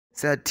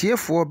Sa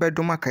tiefo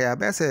bedoma kaya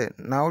be se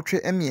na wotwe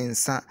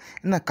emiensa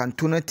na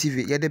Kantona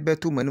TV ye de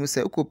beto manum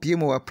se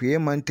Akuapeaman wa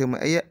Akuapeaman tem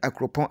eye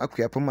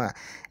Akuapeaman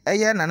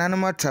eye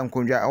nananum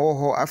atankonwa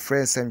awo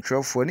afre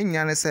sentwefo ni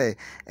nyane se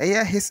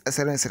eye his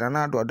excellence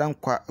Nana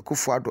Dankwa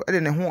Akufo-Addo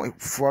ede ne ho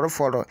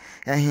foro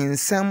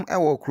ehinsam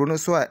ewo kro no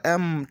so a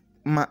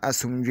ma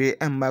asumdwe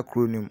emma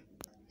kro nim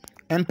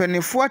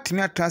Empenifo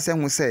atimi atanse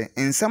hu se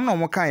ensam na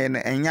omoka ye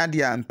na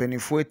enyade a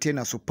empenifo etie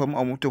na sopam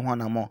omoto ho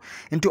anamo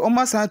nti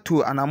omasa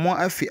tu anamo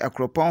afi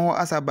akropon ho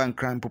asaba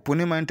nkran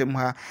poponi mantem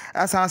ha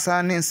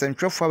asansa ne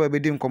nsentwefo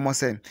ababedi nkomo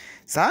se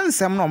sa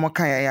ensam na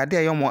omoka ye yade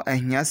ayomo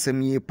ahia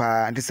sem yi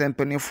pa nti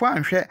empenifo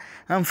anhwe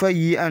amfa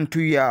yi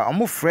antu ya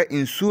omofre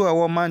nsu a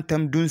wo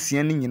mantam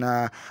dunsia ni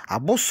nyina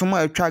abosom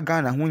atwa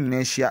Ghana ho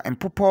nyina hia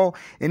empopo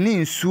eni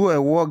nsu a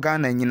wo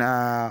Ghana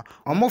nyina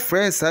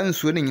omofre sa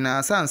nsu ni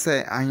nyina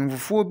sanse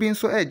ahemfofo bi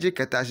so eje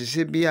keta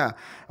hihye bia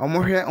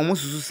omohwe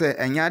omosusu se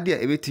enyade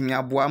a ebetimi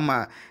aboa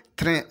ma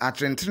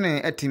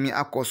atrentene atimi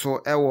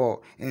akoso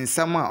ewo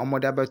nsama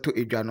omoda beto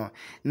edwa no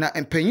na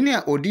empanyini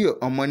a odi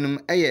omonum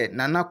eye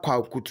Nana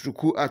Kwa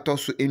Kuturuku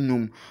atoso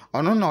enum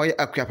ono na oye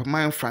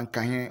Akuapeaman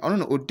frankahe ono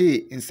na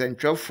odi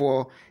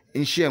nsentwefo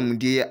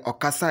nhyiamudie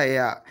okasa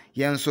ya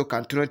yenso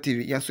Kantona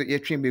TV yenso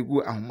yetwen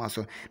begu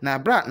ahomaso na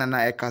bra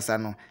na ekasa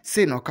no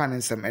say no kan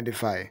nsem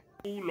edify.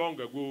 Too long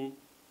ago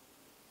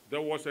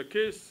there was a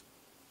case.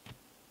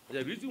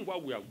 The reason why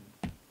we are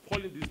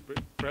calling this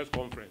press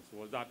conference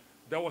was that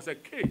there was a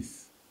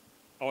case,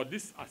 or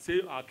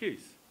our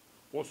case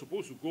was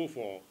supposed to go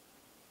for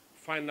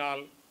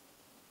final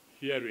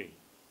hearing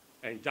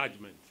and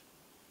judgment.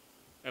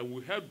 And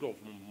we heard of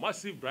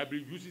massive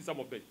bribery using some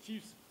of the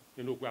chiefs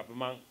in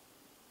Akuapeaman.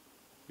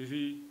 You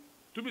see,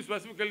 to be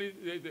specifically,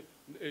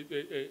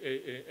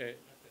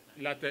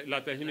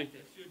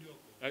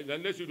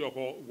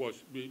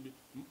 was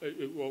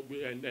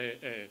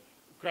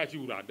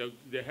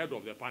the head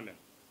of the panel.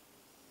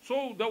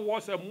 So there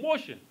was a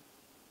motion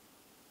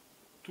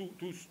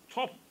to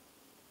stop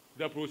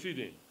the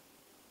proceeding.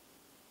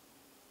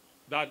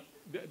 That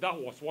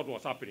was what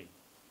was happening.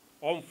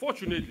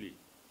 Unfortunately,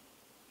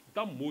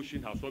 that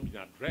motion has not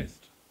been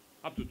addressed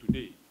up to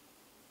today.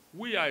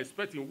 We are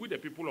expecting, the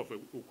people of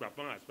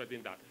Akuapeaman are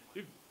expecting that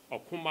if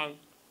Akuman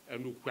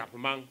and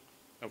Akuapeaman,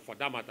 and for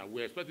that matter,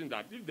 we are expecting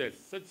that if there's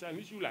such an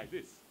issue like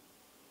this,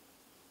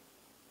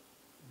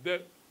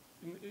 the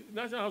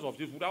National House of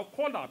Chiefs would have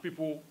called our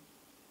people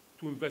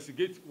to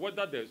investigate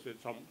whether there's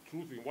some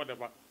truth in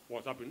whatever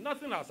was happening.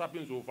 Nothing has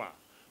happened so far.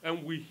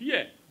 And we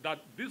hear that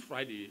this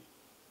Friday,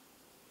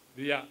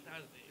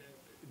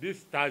 this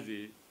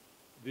Thursday,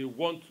 they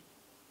want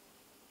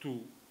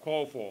to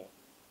call for,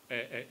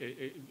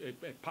 they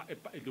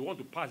want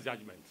to pass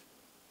judgment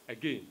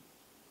again.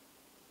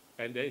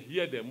 And then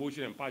hear the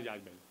motion and pass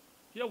judgment.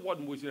 Hear what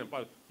motion and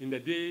pass in a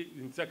day,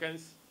 in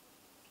seconds,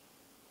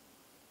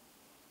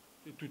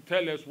 to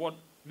tell us what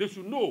they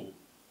should know.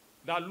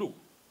 That look,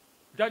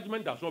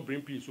 judgment does not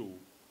bring peace. So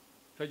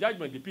the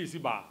judgment the peace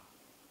bar.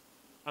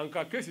 And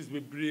cases be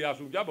brave as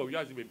we have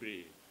be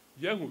brave.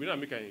 Young who will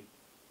make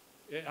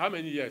how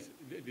many years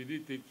did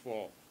it take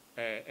for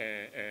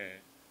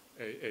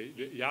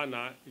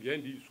Yana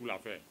Yendi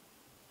Sulafe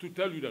to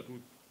tell you the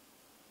truth?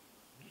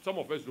 Some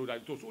of us know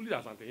that it was only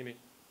Asantehene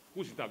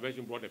whose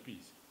intervention brought the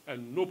peace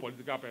and no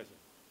political person.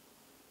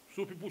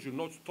 So people should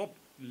not stop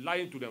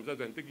lying to themselves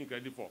and taking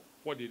credit for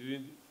what they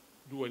didn't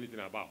do anything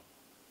about.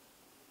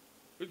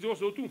 It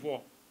was also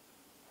for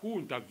who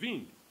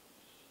intervened,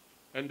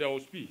 and there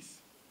was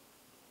peace.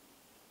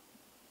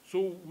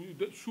 So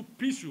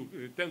peace should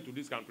return to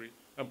this country,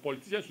 and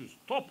politicians should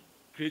stop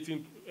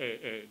creating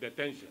the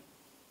tension.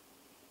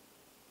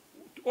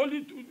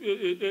 Only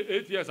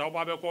 8 years, 4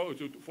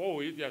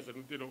 or 8 years,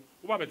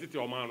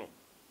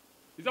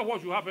 is that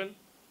what should happen?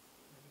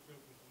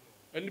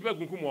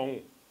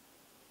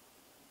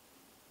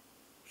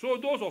 So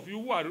those of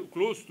you who are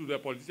close to the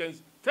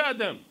politicians, tell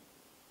them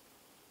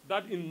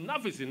that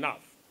enough is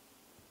enough.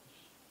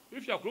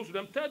 If you are close to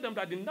them, tell them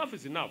that enough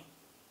is enough.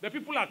 The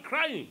people are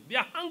crying. They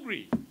are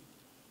hungry.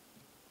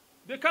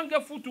 They can't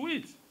get food to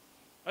eat.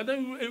 And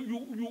then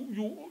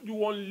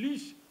you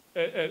unleash,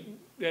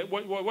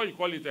 what you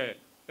call it,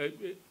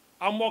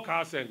 armor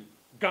cars and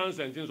guns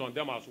and things on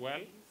them as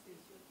well.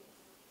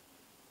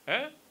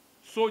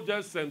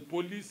 Soldiers and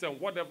police and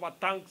whatever,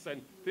 tanks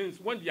and things,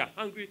 when they are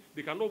hungry,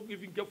 they cannot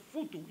even get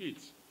food to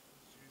eat.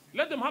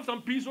 Let them have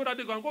some peace so that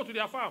they can go to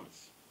their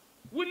farms.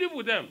 We live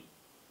with them.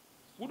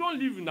 We don't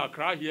live in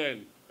Accra here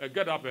and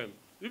get up and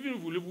even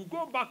if we live, we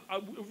go back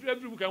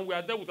every weekend. We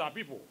are there with our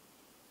people.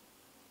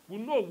 We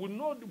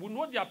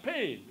know their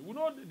pain. We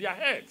know their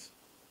hurts.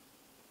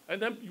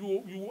 And then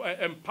you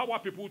empower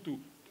people to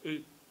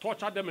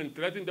torture them and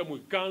threaten them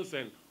with guns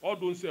and all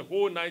those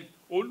whole night.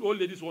 All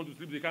ladies want to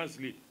sleep, they can't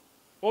sleep.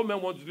 All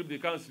men want to sleep, they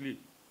can't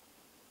sleep.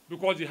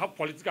 Because they have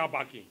political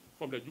backing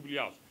from the Jubilee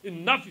House.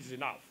 Enough is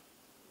enough.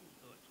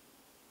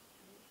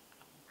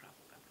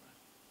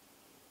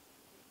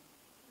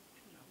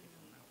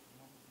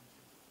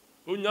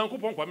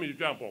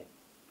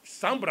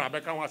 Sambra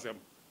beka wasem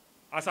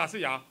asase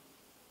ya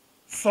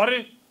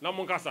sorry na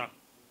monkasa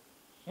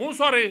mon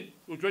sorry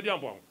otwadi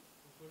ambo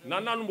na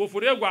nanu mo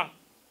fori egwa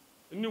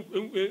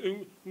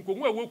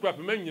nkongu ewo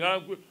Akuapeaman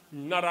nyina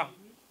nara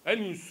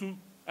ani nsu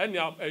ani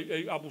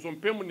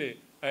abusompem ne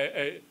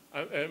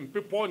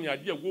mpepo ne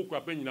ade ewo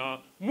Akuapeaman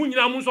nyina mu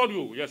nyina mon sorry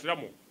o yesre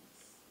mo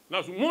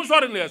na so mon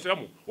sorry na yesre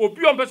mo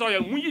obi o mpesa ye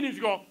mu yini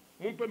fio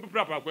mu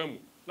mpepra pa kwa mu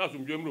na so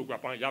mdwem ro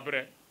Akuapeaman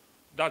yabre.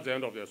 That's the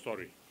end of the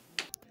story.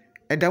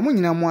 Edamu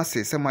nyina mo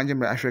ase se manje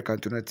mra ahwe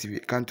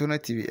Kantona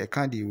TV e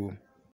kan di wo.